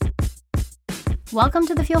Welcome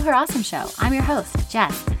to the Feel Her Awesome Show. I'm your host,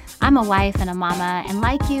 Jess. I'm a wife and a mama, and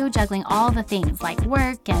like you, juggling all the things like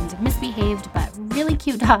work and misbehaved but really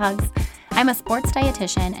cute dogs. I'm a sports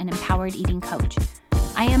dietitian and empowered eating coach.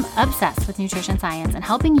 I am obsessed with nutrition science and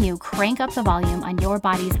helping you crank up the volume on your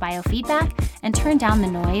body's biofeedback and turn down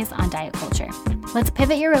the noise on diet culture. Let's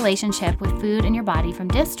pivot your relationship with food and your body from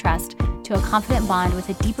distrust to a confident bond with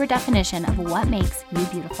a deeper definition of what makes you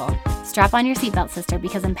beautiful. Strap on your seatbelt, sister,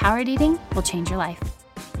 because empowered eating will change your life.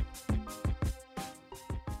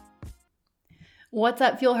 What's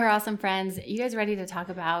up, Feel Her Awesome friends? You guys ready to talk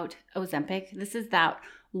about Ozempic? This is that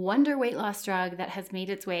wonder weight loss drug that has made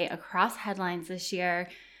its way across headlines this year.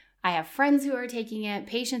 I have friends who are taking it,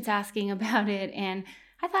 patients asking about it, and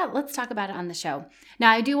I thought let's talk about it on the show.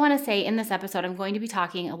 Now, I do want to say in this episode, I'm going to be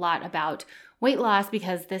talking a lot about weight loss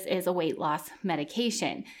because this is a weight loss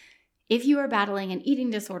medication. If you are battling an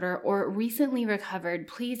eating disorder or recently recovered,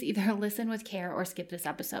 please either listen with care or skip this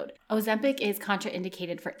episode. Ozempic is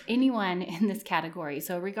contraindicated for anyone in this category.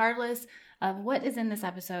 So regardless of what is in this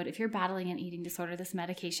episode, if you're battling an eating disorder, this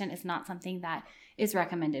medication is not something that is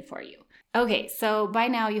recommended for you. Okay, so by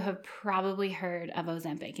now you have probably heard of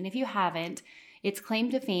Ozempic. And if you haven't, its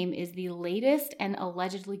claim to fame is the latest and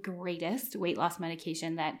allegedly greatest weight loss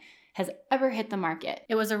medication that has ever hit the market.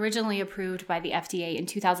 It was originally approved by the FDA in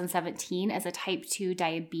 2017 as a type 2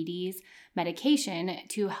 diabetes medication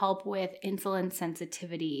to help with insulin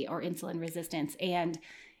sensitivity or insulin resistance. And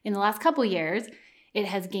in the last couple years, it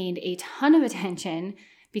has gained a ton of attention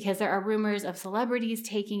because there are rumors of celebrities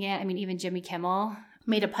taking it. I mean, even Jimmy Kimmel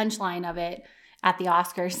made a punchline of it at the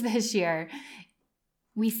Oscars this year.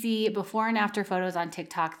 We see before and after photos on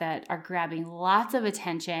TikTok that are grabbing lots of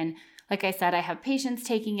attention. Like I said, I have patients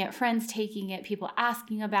taking it, friends taking it, people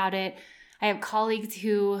asking about it. I have colleagues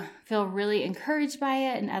who feel really encouraged by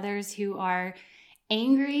it and others who are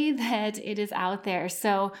angry that it is out there.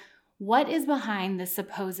 So what is behind this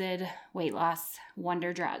supposed weight loss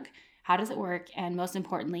wonder drug? How does it work? And most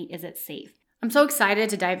importantly, is it safe? I'm so excited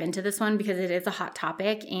to dive into this one because it is a hot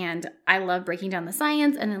topic and I love breaking down the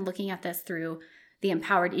science and then looking at this through the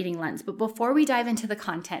empowered eating lens. But before we dive into the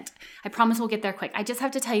content, I promise we'll get there quick. I just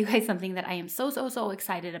have to tell you guys something that I am so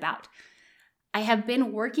excited about. I have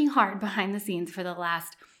been working hard behind the scenes for the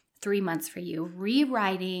last 3 months for you,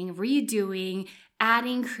 rewriting, redoing,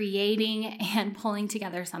 adding, creating, and pulling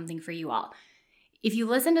together something for you all. If you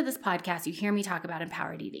listen to this podcast, you hear me talk about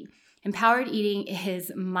empowered eating. Empowered eating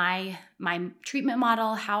is my treatment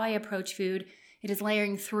model, how I approach food. It is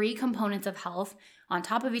layering 3 components of health on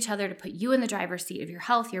top of each other to put you in the driver's seat of your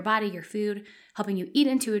health, your body, your food, helping you eat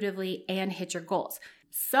intuitively and hit your goals.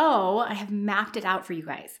 So I have mapped it out for you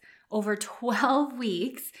guys. Over 12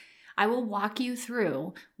 weeks, I will walk you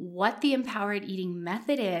through what the empowered eating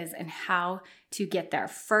method is and how to get there.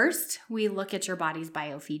 First, we look at your body's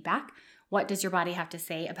biofeedback. What does your body have to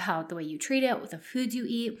say about the way you treat it, with the foods you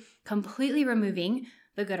eat, completely removing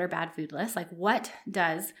the good or bad food list. Like what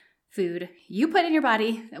does food you put in your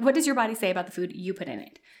body, what does your body say about the food you put in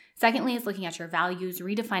it? Secondly is looking at your values,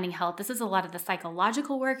 redefining health. This is a lot of the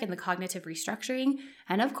psychological work and the cognitive restructuring.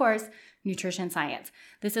 And of course, nutrition science.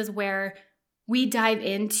 This is where we dive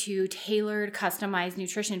into tailored, customized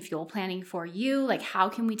nutrition fuel planning for you. Like how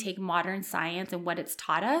can we take modern science and what it's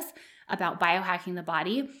taught us about biohacking the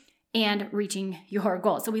body and reaching your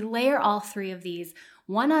goals. So we layer all 3 of these,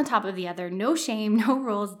 one on top of the other, no shame, no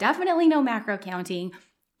rules, definitely no macro counting.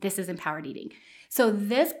 This is empowered eating. So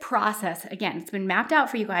this process, again, it's been mapped out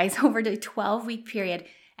for you guys over a 12-week period,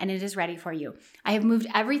 and it is ready for you. I have moved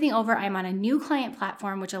everything over. I'm on a new client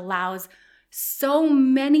platform, which allows so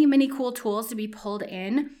many cool tools to be pulled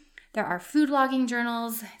in. There are food logging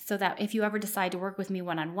journals so that if you ever decide to work with me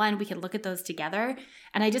one-on-one, we can look at those together.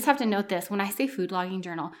 And I just have to note this, when I say food logging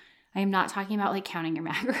journal, I am not talking about like counting your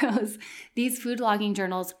macros. These food logging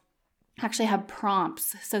journals actually have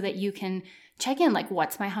prompts so that you can check in, like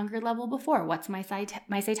what's my hunger level before? What's my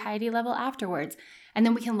satiety level afterwards? And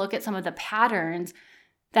then we can look at some of the patterns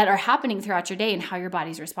that are happening throughout your day and how your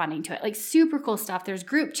body's responding to it. Like super cool stuff. There's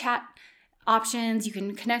group chat options. You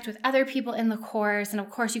can connect with other people in the course. And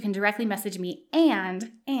of course, you can directly message me.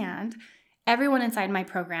 And everyone inside my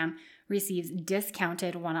program receives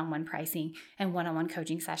discounted one-on-one pricing and one-on-one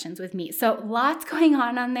coaching sessions with me. So lots going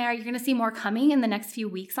on there. You're going to see more coming in the next few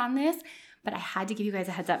weeks on this. But I had to give you guys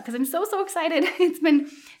a heads up because I'm so excited. It's been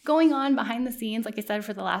going on behind the scenes, like I said,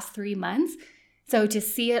 for the last 3 months. So to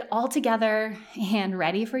see it all together and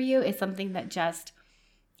ready for you is something that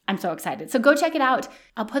I'm so excited. So go check it out.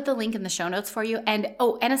 I'll put the link in the show notes for you. And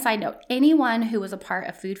a side note, anyone who was a part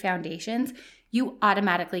of Food Foundations, you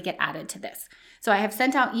automatically get added to this. So I have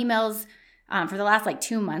sent out emails for the last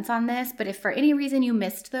 2 months on this. But if for any reason you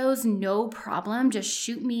missed those, no problem. Just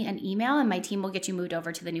shoot me an email and my team will get you moved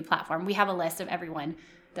over to the new platform. We have a list of everyone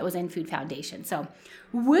that was in Food Foundation. So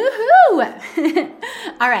woohoo!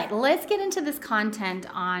 All right, let's get into this content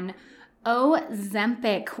on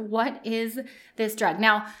Ozempic. What is this drug?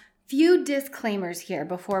 Now, few disclaimers here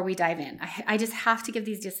before we dive in. I just have to give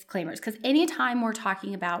these disclaimers because anytime we're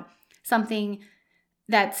talking about something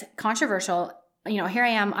that's controversial, here I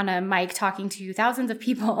am on a mic talking to thousands of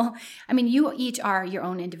people. I mean, you each are your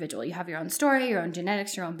own individual. You have your own story, your own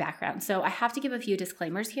genetics, your own background. So I have to give a few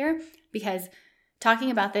disclaimers here because talking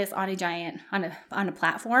about this on a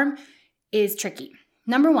platform is tricky.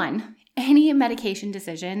 Number one, any medication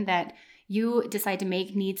decision that you decide to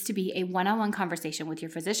make needs to be a one-on-one conversation with your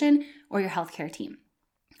physician or your healthcare team.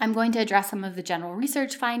 I'm going to address some of the general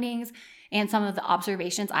research findings and some of the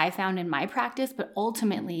observations I found in my practice, but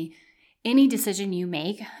ultimately, any decision you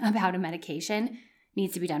make about a medication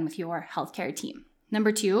needs to be done with your healthcare team.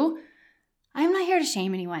 Number two, I'm not here to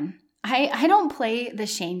shame anyone. I don't play the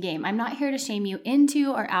shame game. I'm not here to shame you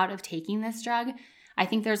into or out of taking this drug. I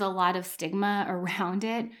think there's a lot of stigma around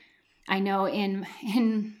it. I know in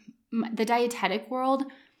the dietetic world,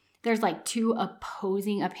 there's two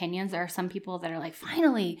opposing opinions. There are some people that are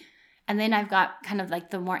finally. And then I've got kind of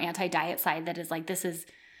the more anti-diet side that is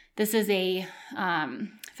this is a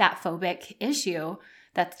fat phobic issue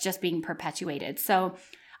that's just being perpetuated. So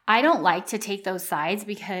I don't like to take those sides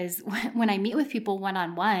because when I meet with people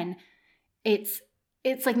one-on-one, it's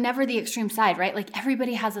never the extreme side, right?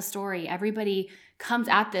 Everybody has a story. Everybody comes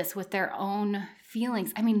at this with their own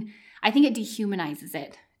feelings. I mean, I think it dehumanizes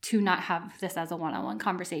it to not have this as a one-on-one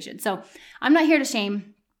conversation. So I'm not here to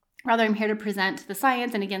shame. Rather, I'm here to present the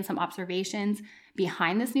science and, again, some observations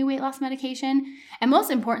behind this new weight loss medication, and most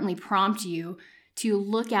importantly, prompt you to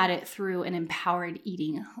look at it through an empowered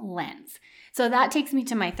eating lens. So that takes me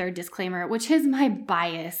to my third disclaimer, which is my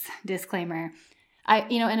bias disclaimer.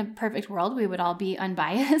 In a perfect world, we would all be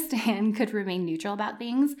unbiased and could remain neutral about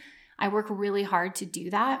things. I work really hard to do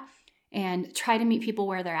that and try to meet people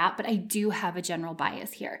where they're at, but I do have a general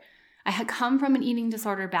bias here. I had come from an eating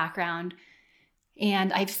disorder background,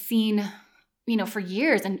 and I've seen, for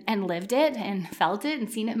years and lived it and felt it and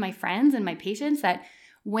seen it in my friends and my patients that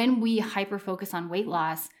when we hyper-focus on weight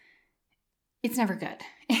loss, it's never good.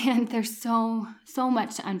 And there's so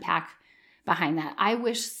much to unpack behind that. I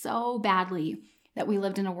wish so badly that we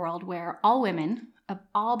lived in a world where all women of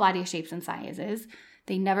all body shapes and sizes,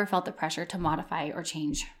 they never felt the pressure to modify or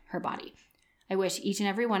change her body. I wish each and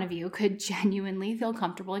every one of you could genuinely feel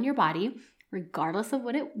comfortable in your body, regardless of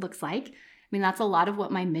what it looks like. I mean, that's a lot of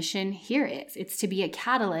what my mission here is. It's to be a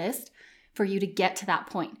catalyst for you to get to that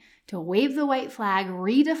point, to wave the white flag,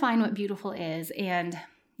 redefine what beautiful is. And,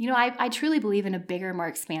 I truly believe in a bigger, more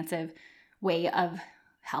expansive way of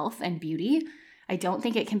health and beauty. I don't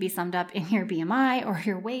think it can be summed up in your BMI or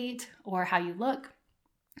your weight or how you look.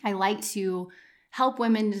 I like to help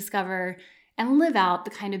women discover and live out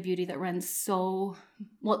the kind of beauty that runs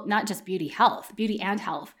not just beauty and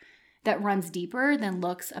health, that runs deeper than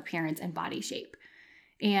looks, appearance, and body shape.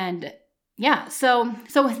 And yeah, so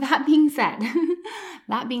with that being said,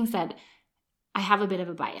 I have a bit of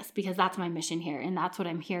a bias because that's my mission here, and that's what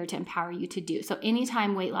I'm here to empower you to do. So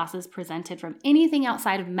anytime weight loss is presented from anything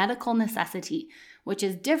outside of medical necessity, which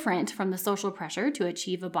is different from the social pressure to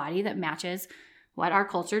achieve a body that matches what our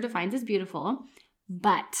culture defines as beautiful,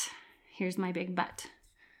 but here's my big but.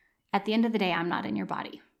 At the end of the day, I'm not in your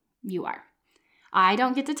body. You are. I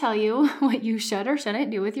don't get to tell you what you should or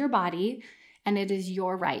shouldn't do with your body, and it is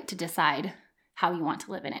your right to decide how you want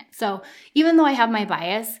to live in it. So even though I have my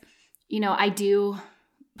bias, I do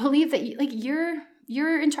believe that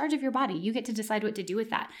you're in charge of your body. You get to decide what to do with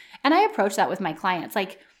that. And I approach that with my clients.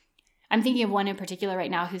 I'm thinking of one in particular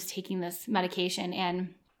right now who's taking this medication,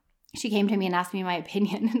 and she came to me and asked me my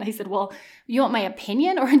opinion. And I said, well, you want my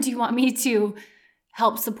opinion, or do you want me to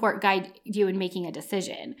help guide you in making a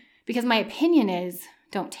decision? Because my opinion is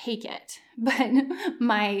don't take it. But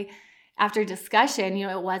after discussion,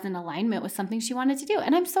 it was in alignment with something she wanted to do.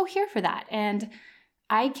 And I'm so here for that. And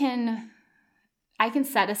I can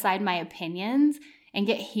set aside my opinions and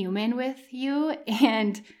get human with you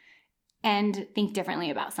and think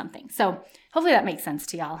differently about something. So hopefully that makes sense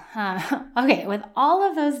to y'all. Okay, with all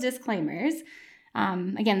of those disclaimers,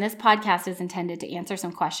 again, this podcast is intended to answer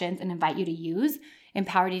some questions and invite you to use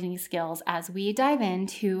empowered eating skills as we dive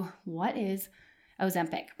into what is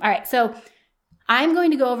Ozempic. All right, so I'm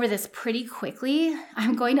going to go over this pretty quickly.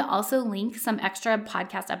 I'm going to also link some extra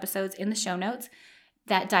podcast episodes in the show notes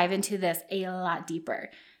that dive into this a lot deeper.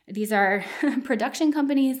 These are production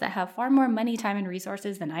companies that have far more money, time, and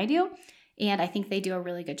resources than I do, And I think they do a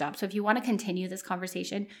really good job. So if you want to continue this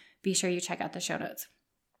conversation, be sure you check out the show notes.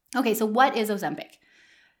 Okay, so what is Ozempic?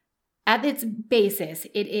 At its basis,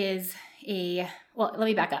 it is let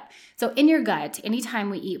me back up. So in your gut, anytime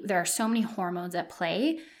we eat, there are so many hormones at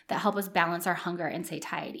play that help us balance our hunger and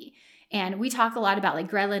satiety. And we talk a lot about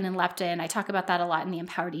like ghrelin and leptin. I talk about that a lot in the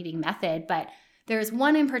empowered eating method, but there's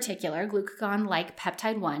one in particular, glucagon-like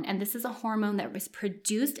peptide 1, and this is a hormone that is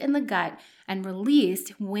produced in the gut and released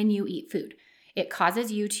when you eat food. It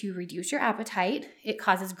causes you to reduce your appetite. It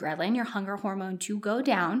causes ghrelin, your hunger hormone, to go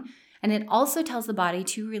down, and it also tells the body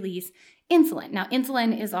to release insulin. Now,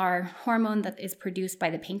 insulin is our hormone that is produced by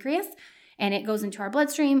the pancreas, and it goes into our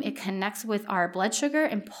bloodstream. It connects with our blood sugar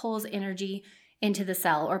and pulls energy into the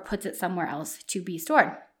cell or puts it somewhere else to be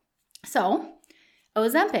stored. So,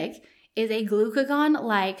 Ozempic is a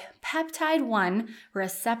glucagon-like peptide 1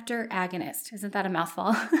 receptor agonist. Isn't that a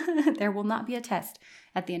mouthful? There will not be a test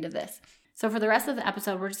at the end of this. So for the rest of the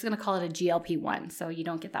episode, we're just going to call it a GLP-1 so you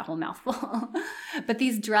don't get that whole mouthful. But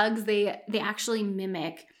these drugs, they actually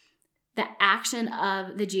mimic the action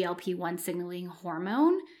of the GLP-1 signaling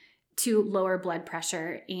hormone to lower blood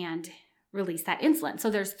pressure and release that insulin. So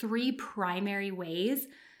there's 3 primary ways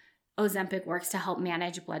Ozempic works to help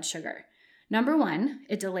manage blood sugar. Number 1,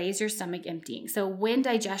 it delays your stomach emptying. So when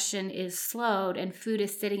digestion is slowed and food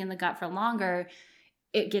is sitting in the gut for longer,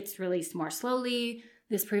 it gets released more slowly.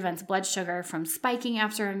 This prevents blood sugar from spiking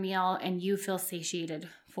after a meal, and you feel satiated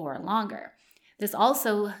for longer. This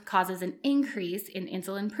also causes an increase in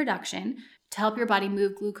insulin production to help your body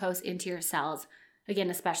move glucose into your cells, again,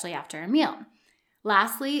 especially after a meal.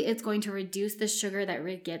 Lastly, it's going to reduce the sugar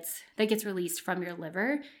that gets released from your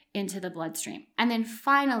liver into the bloodstream. And then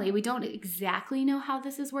finally, we don't exactly know how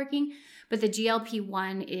this is working, but the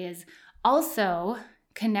GLP-1 is also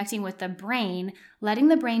connecting with the brain, letting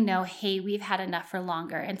the brain know, hey, we've had enough for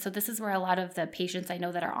longer. And so this is where a lot of the patients I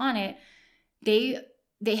know that are on it, they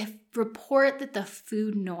report that the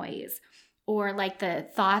food noise or like the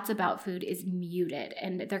thoughts about food is muted,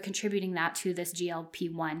 and they're contributing that to this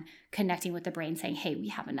GLP-1 connecting with the brain saying, hey, we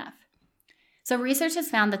have enough. So research has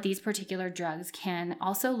found that these particular drugs can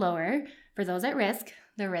also lower, for those at risk,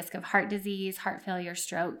 the risk of heart disease, heart failure,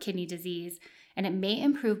 stroke, kidney disease, and it may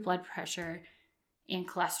improve blood pressure and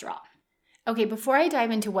cholesterol. Okay, before I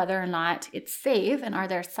dive into whether or not it's safe and are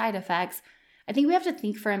there side effects, I think we have to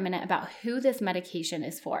think for a minute about who this medication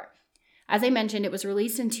is for. As I mentioned, it was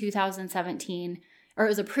released in 2017, or it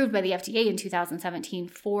was approved by the FDA in 2017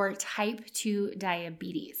 for type 2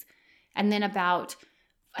 diabetes. And then about,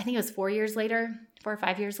 I think it was 4 or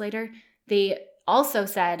 5 years later, they also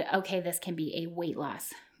said, okay, this can be a weight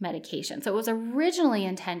loss medication. So it was originally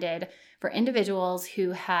intended for individuals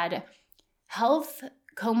who had health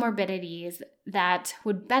comorbidities that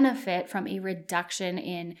would benefit from a reduction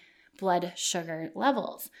in blood sugar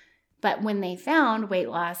levels. But when they found weight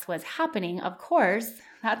loss was happening, of course,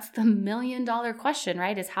 that's the $1 million question,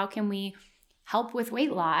 right? Is how can we help with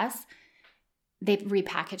weight loss? They've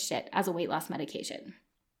repackaged it as a weight loss medication.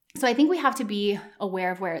 So I think we have to be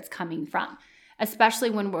aware of where it's coming from, especially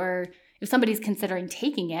when if somebody's considering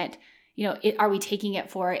taking it, are we taking it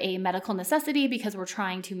for a medical necessity because we're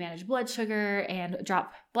trying to manage blood sugar and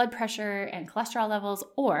drop blood pressure and cholesterol levels,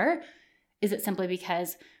 or is it simply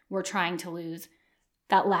because we're trying to lose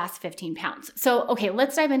that last 15 pounds? So, okay,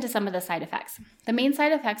 let's dive into some of the side effects. The main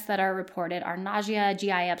side effects that are reported are nausea,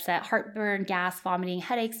 GI upset, heartburn, gas, vomiting,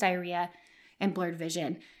 headaches, diarrhea, and blurred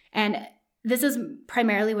vision. And this is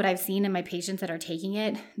primarily what I've seen in my patients that are taking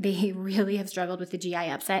it. They really have struggled with the GI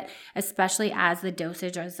upset, especially as the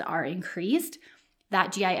dosages are increased.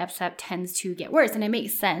 That GI upset tends to get worse. And it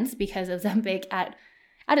makes sense because Ozempic at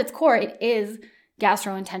its core, it is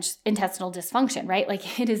gastrointestinal dysfunction, right?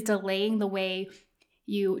 Like it is delaying the way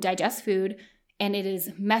you digest food, and it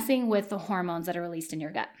is messing with the hormones that are released in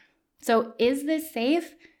your gut. So is this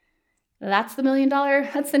safe? That's the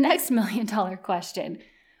next $1 million question.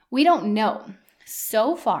 We don't know.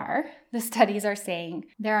 So far, the studies are saying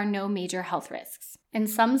there are no major health risks. And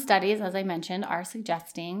some studies, as I mentioned, are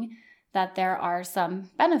suggesting that there are some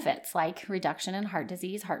benefits like reduction in heart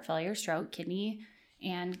disease, heart failure, stroke, kidney,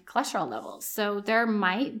 and cholesterol levels. So there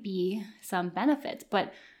might be some benefits,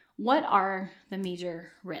 but what are the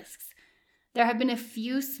major risks? There have been a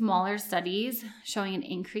few smaller studies showing an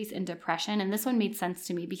increase in depression, and this one made sense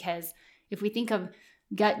to me because if we think of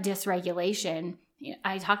gut dysregulation,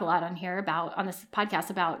 I talk a lot on this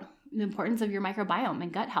podcast about the importance of your microbiome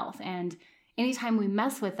and gut health. And anytime we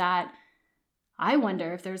mess with that, I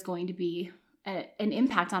wonder if there's going to be an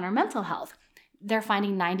impact on our mental health. They're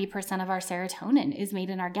finding 90% of our serotonin is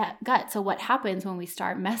made in our gut. So what happens when we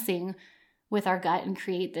start messing with our gut and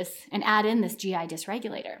create this and add in this GI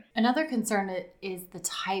dysregulator. Another concern is the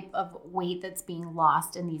type of weight that's being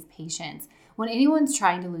lost in these patients. When anyone's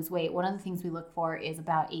trying to lose weight, one of the things we look for is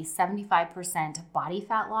about a 75% body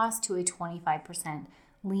fat loss to a 25%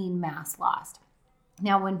 lean mass loss.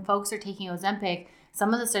 Now, when folks are taking Ozempic,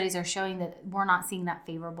 some of the studies are showing that we're not seeing that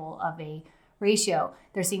favorable of a ratio.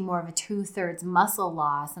 They're seeing more of a 2/3 muscle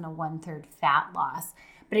loss and a 1/3 fat loss.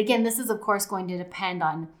 But again, this is of course going to depend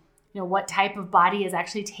on what type of body is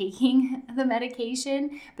actually taking the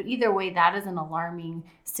medication. But either way, that is an alarming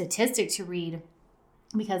statistic to read,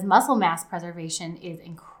 because muscle mass preservation is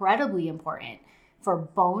incredibly important for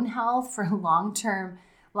bone health, for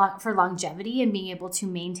for longevity, and being able to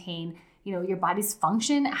maintain your body's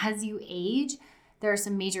function as you age. There are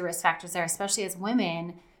some major risk factors there, especially as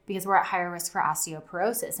women, because we're at higher risk for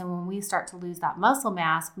osteoporosis. And when we start to lose that muscle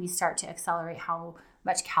mass, we start to accelerate how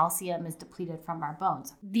much calcium is depleted from our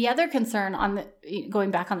bones. The other concern going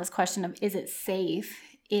back on this question of is it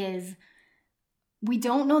safe is we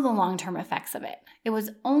don't know the long-term effects of it. It was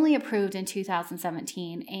only approved in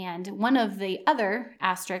 2017. And one of the other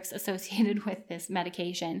asterisks associated with this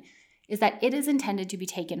medication is that it is intended to be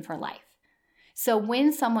taken for life. So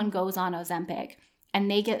when someone goes on Ozempic and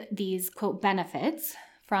they get these, quote, benefits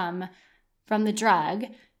from the drug,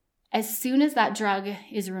 as soon as that drug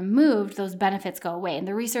is removed, those benefits go away. And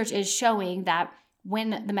the research is showing that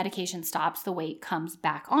when the medication stops, the weight comes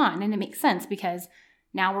back on. And it makes sense because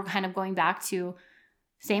now we're kind of going back to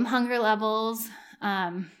same hunger levels,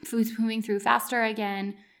 food's moving through faster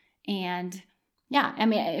again. And yeah, I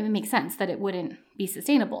mean, it makes sense that it wouldn't be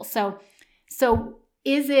sustainable. So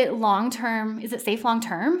is it long-term? Is it safe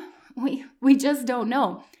long-term? We just don't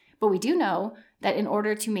know. But we do know that in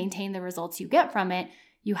order to maintain the results you get from it,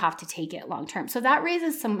 you have to take it long-term. So that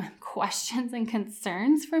raises some questions and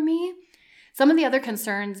concerns for me. Some of the other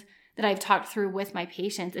concerns that I've talked through with my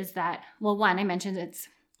patients is that, well, one, I mentioned it's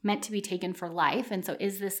meant to be taken for life. And so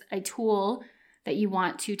is this a tool that you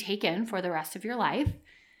want to take in for the rest of your life?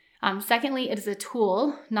 Secondly, it is a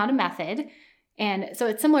tool, not a method. And so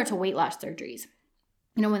it's similar to weight loss surgeries.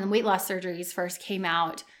 When the weight loss surgeries first came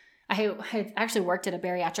out, I had actually worked at a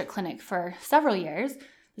bariatric clinic for several years.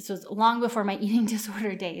 This was long before my eating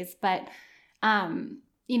disorder days, but,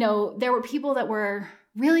 there were people that were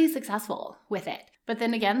really successful with it. But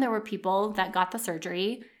then again, there were people that got the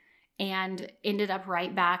surgery and ended up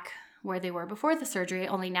right back where they were before the surgery,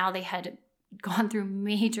 only now they had gone through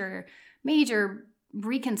major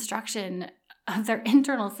reconstruction of their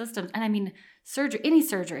internal systems. And I mean, any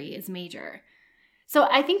surgery is major. So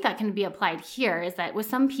I think that can be applied here, is that with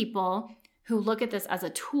some people who look at this as a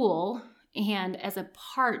tool and as a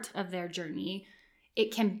part of their journey,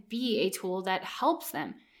 it can be a tool that helps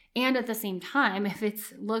them. And at the same time, if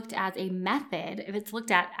it's looked at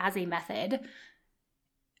as a method,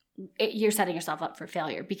 you're setting yourself up for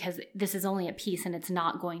failure, because this is only a piece and it's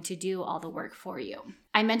not going to do all the work for you.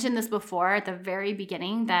 I mentioned this before at the very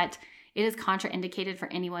beginning that it is contraindicated for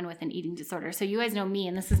anyone with an eating disorder. So you guys know me,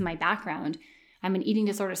 and this is my background. I'm an eating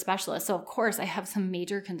disorder specialist. So of course I have some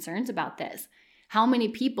major concerns about this. How many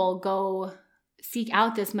people go seek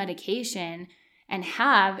out this medication and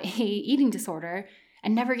have a eating disorder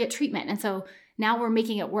and never get treatment? And so now we're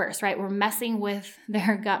making it worse, right? We're messing with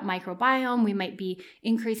their gut microbiome. We might be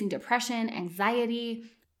increasing depression, anxiety.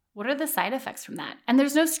 What are the side effects from that? And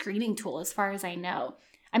there's no screening tool as far as I know.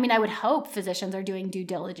 I mean, I would hope physicians are doing due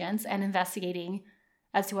diligence and investigating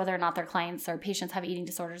as to whether or not their clients or patients have eating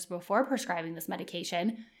disorders before prescribing this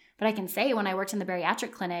medication. But I can say when I worked in the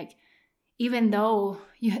bariatric clinic, even though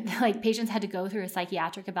patients had to go through a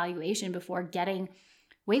psychiatric evaluation before getting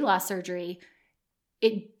weight loss surgery,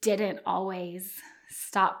 it didn't always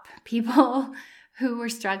stop people who were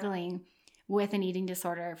struggling with an eating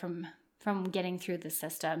disorder from getting through the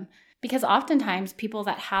system. Because oftentimes people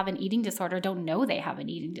that have an eating disorder don't know they have an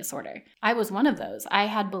eating disorder. I was one of those. I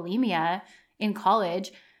had bulimia in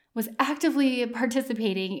college, was actively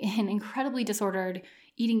participating in incredibly disordered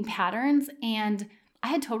eating patterns, and I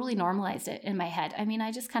had totally normalized it in my head. I mean,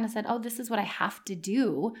 I just kind of said, oh, this is what I have to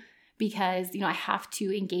do because, I have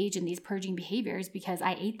to engage in these purging behaviors because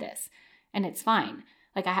I ate this and it's fine.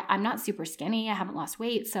 Like I'm not super skinny. I haven't lost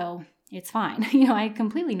weight, so it's fine. I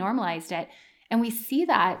completely normalized it. And we see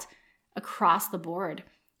that across the board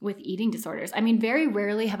with eating disorders. I mean, very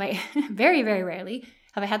rarely have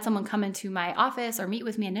I had someone come into my office or meet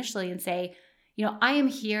with me initially and say, I am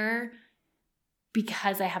here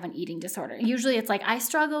because I have an eating disorder. Usually it's like, I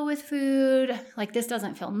struggle with food, like this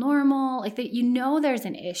doesn't feel normal, like that, there's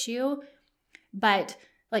an issue, but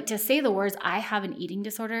like to say the words, I have an eating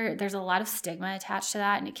disorder, there's a lot of stigma attached to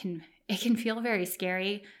that, and it can feel very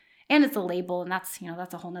scary. And it's a label, and that's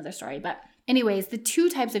a whole nother story. But anyways, the two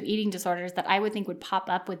types of eating disorders that I would think would pop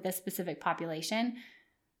up with this specific population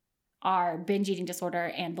are binge eating disorder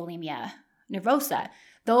and bulimia nervosa.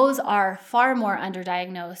 Those are far more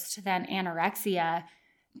underdiagnosed than anorexia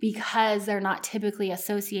because they're not typically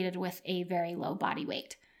associated with a very low body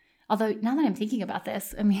weight. Although now that I'm thinking about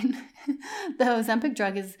this, I mean, the Ozempic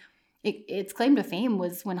drug its claim to fame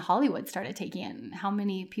was when Hollywood started taking it. And how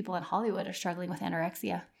many people in Hollywood are struggling with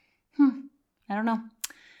anorexia? I don't know.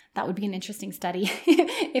 That would be an interesting study.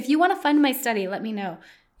 If you want to fund my study, let me know.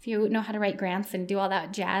 If you know how to write grants and do all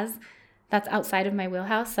that jazz that's outside of my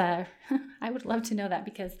wheelhouse, I would love to know that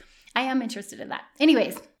because I am interested in that.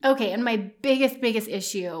 Anyways, okay, and my biggest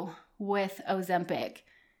issue with Ozempic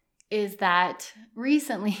is that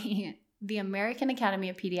recently the American Academy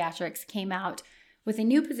of Pediatrics came out with a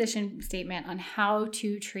new position statement on how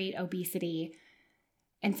to treat obesity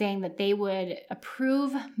and saying that they would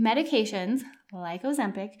approve medications like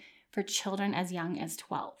Ozempic for children as young as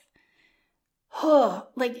 12.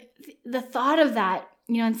 Like the thought of that,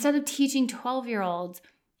 instead of teaching 12-year-olds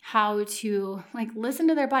how to listen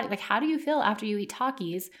to their body, how do you feel after you eat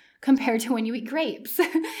Takis compared to when you eat grapes?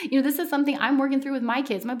 This is something I'm working through with my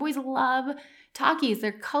kids. My boys love Takis.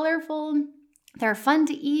 They're colorful, they're fun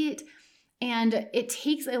to eat, and it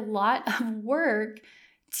takes a lot of work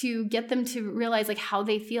to get them to realize how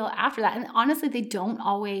they feel after that. And honestly, they don't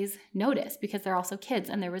always notice because they're also kids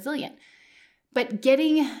and they're resilient. But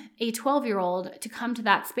getting a 12-year-old to come to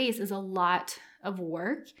that space is a lot of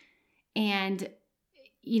work. And,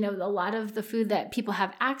 a lot of the food that people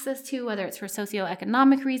have access to, whether it's for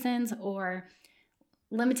socioeconomic reasons or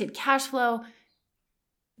limited cash flow,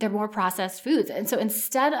 they're more processed foods. And so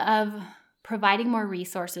instead of providing more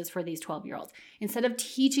resources for these 12-year-olds, instead of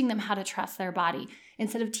teaching them how to trust their body,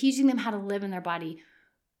 instead of teaching them how to live in their body,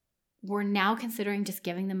 we're now considering just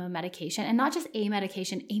giving them a medication, and not just a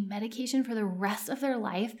medication for the rest of their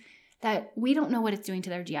life that we don't know what it's doing to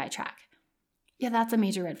their GI tract. Yeah, that's a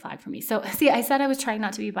major red flag for me. So see, I said I was trying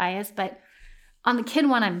not to be biased, but on the kid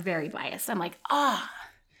one, I'm very biased. I'm like,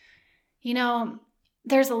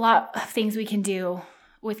 there's a lot of things we can do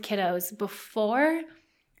with kiddos before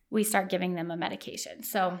we start giving them a medication.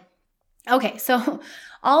 So, okay, so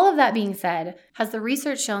all of that being said, has the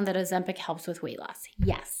research shown that Ozempic helps with weight loss?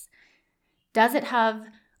 Yes. Does it have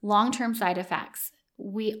long-term side effects?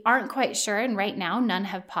 We aren't quite sure, and right now none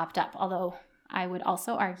have popped up, although I would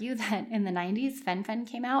also argue that in the 90s, Fen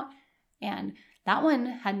came out, and that one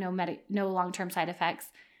had no long-term side effects.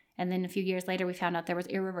 And then a few years later, we found out there was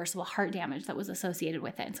irreversible heart damage that was associated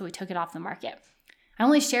with it, and so we took it off the market. I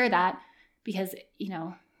only share that because,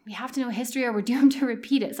 we have to know history or we're doomed to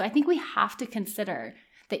repeat it. So I think we have to consider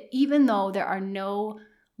that even though there are no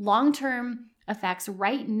long-term effects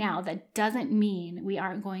right now, that doesn't mean we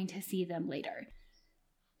aren't going to see them later.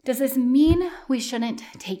 Does this mean we shouldn't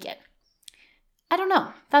take it? I don't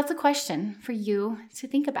know. That's a question for you to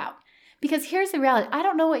think about. Because here's the reality. I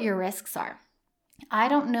don't know what your risks are. I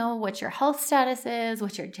don't know what your health status is,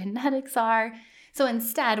 what your genetics are. So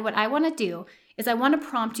instead, what I want to do is I want to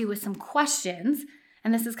prompt you with some questions,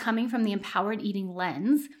 and this is coming from the empowered eating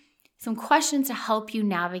lens, some questions to help you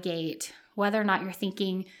navigate whether or not you're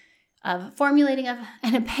thinking of formulating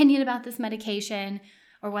an opinion about this medication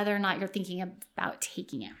or whether or not you're thinking about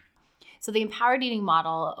taking it. So the empowered eating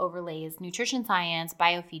model overlays nutrition science,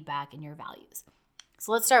 biofeedback, and your values.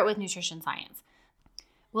 So let's start with nutrition science.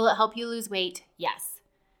 Will it help you lose weight? Yes.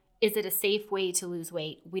 Is it a safe way to lose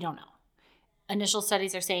weight? We don't know. Initial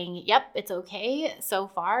studies are saying, yep, it's okay. So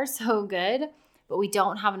far, so good. But we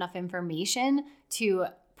don't have enough information to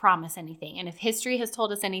promise anything. And if history has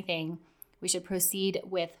told us anything, we should proceed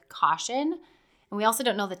with caution. And we also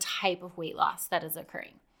don't know the type of weight loss that is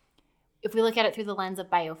occurring. If we look at it through the lens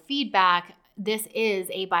of biofeedback, this is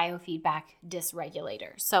a biofeedback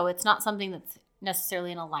dysregulator. So it's not something that's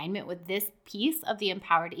necessarily in alignment with this piece of the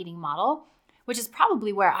empowered eating model, which is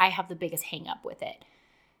probably where I have the biggest hang up with it.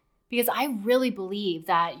 Because I really believe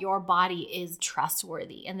that your body is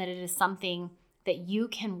trustworthy and that it is something that you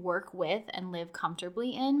can work with and live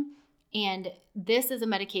comfortably in. And this is a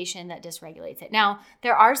medication that dysregulates it. Now,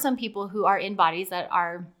 there are some people who are in bodies that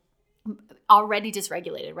are already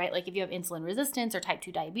dysregulated, right? Like if you have insulin resistance or type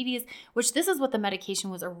 2 diabetes, which this is what the medication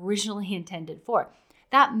was originally intended for.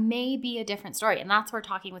 That may be a different story. And that's where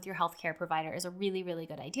talking with your healthcare provider is a really, really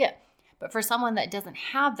good idea. But for someone that doesn't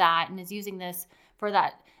have that and is using this for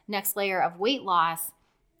that next layer of weight loss,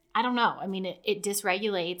 I don't know. I mean, it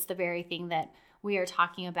dysregulates the very thing that we are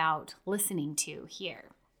talking about listening to here.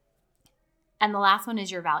 And the last one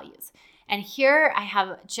is your values. And here I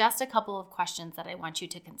have just a couple of questions that I want you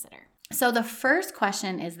to consider. So the first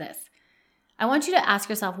question is this. I want you to ask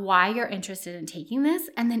yourself why you're interested in taking this,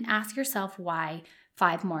 and then ask yourself why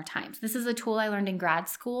 5 more times. This is a tool I learned in grad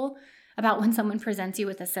school about when someone presents you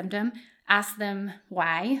with a symptom, ask them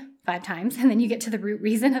why 5 times, and then you get to the root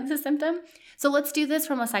reason of the symptom. So let's do this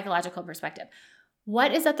from a psychological perspective.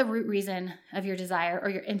 What is at the root reason of your desire or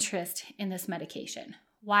your interest in this medication?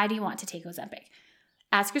 Why do you want to take Ozempic?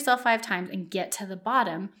 Ask yourself 5 times and get to the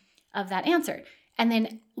bottom of that answer. And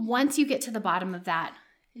then once you get to the bottom of that,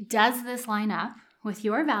 does this line up with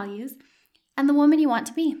your values and the woman you want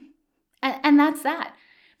to be? And that's that.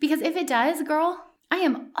 Because if it does, girl, I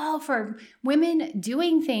am all for women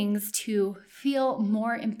doing things to feel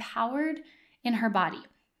more empowered in her body.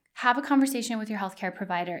 Have a conversation with your healthcare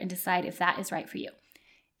provider and decide if that is right for you.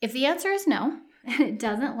 If the answer is no, and it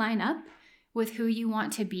doesn't line up with who you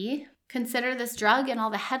want to be, consider this drug and all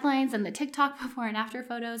the headlines and the TikTok before and after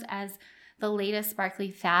photos as the latest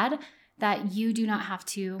sparkly fad that you do not have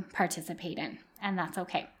to participate in, and that's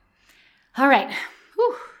okay. All right.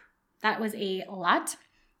 Whew. That was a lot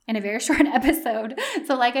in a very short episode.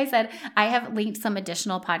 So like I said, I have linked some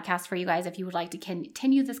additional podcasts for you guys if you would like to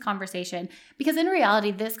continue this conversation, because in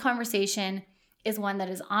reality, this conversation is one that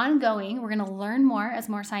is ongoing. We're going to learn more as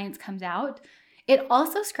more science comes out. It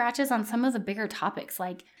also scratches on some of the bigger topics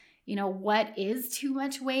like, what is too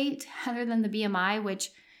much weight other than the BMI, which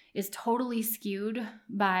is totally skewed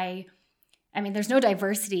by, there's no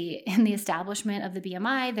diversity in the establishment of the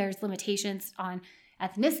BMI. There's limitations on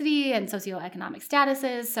ethnicity and socioeconomic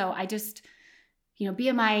statuses. So I just,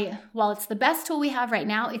 BMI, while it's the best tool we have right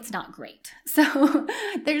now, it's not great. So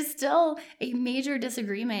there's still a major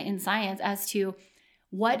disagreement in science as to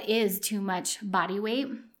what is too much body weight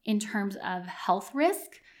in terms of health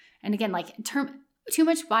risk. And again, too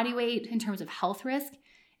much body weight in terms of health risk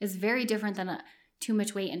is very different than too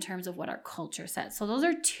much weight in terms of what our culture says. So those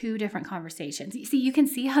are 2 different conversations. You can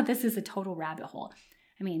see how this is a total rabbit hole.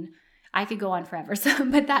 I could go on forever,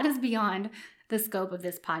 but that is beyond the scope of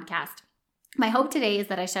this podcast. My hope today is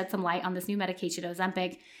that I shed some light on this new medication,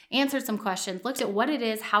 Ozempic, answered some questions, looked at what it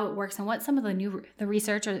is, how it works, and what some of the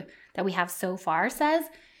research that we have so far says,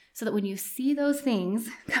 so that when you see those things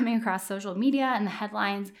coming across social media and the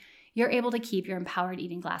headlines, you're able to keep your empowered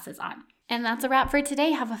eating glasses on. And that's a wrap for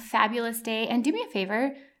today. Have a fabulous day, and do me a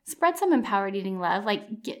favor, spread some empowered eating love.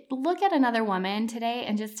 Look at another woman today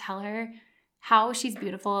and just tell her how she's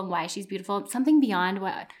beautiful and why she's beautiful. Something beyond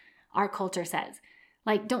what our culture says.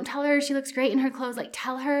 Don't tell her she looks great in her clothes.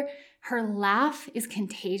 Tell her her laugh is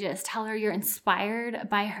contagious. Tell her you're inspired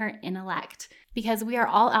by her intellect, because we are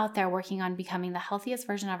all out there working on becoming the healthiest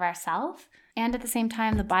version of ourselves. And at the same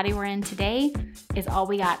time, the body we're in today is all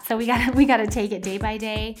we got. So we gotta take it day by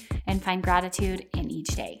day and find gratitude in each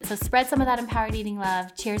day. So spread some of that empowered eating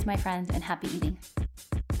love. Cheers, my friends, and happy eating.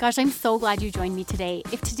 Gosh, I'm so glad you joined me today.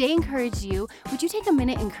 If today encouraged you, would you take a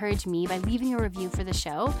minute and encourage me by leaving a review for the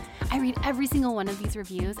show? I read every single one of these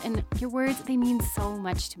reviews, and your words, they mean so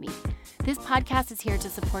much to me. This podcast is here to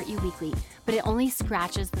support you weekly, but it only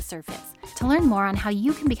scratches the surface. To learn more on how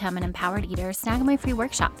you can become an empowered eater, snag my free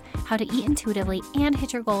workshop, How to Eat Intuitively and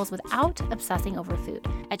Hit Your Goals Without Obsessing Over Food,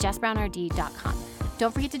 at jessbrownrd.com.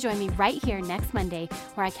 Don't forget to join me right here next Monday,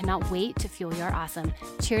 where I cannot wait to fuel your awesome.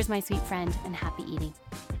 Cheers, my sweet friend, and happy eating.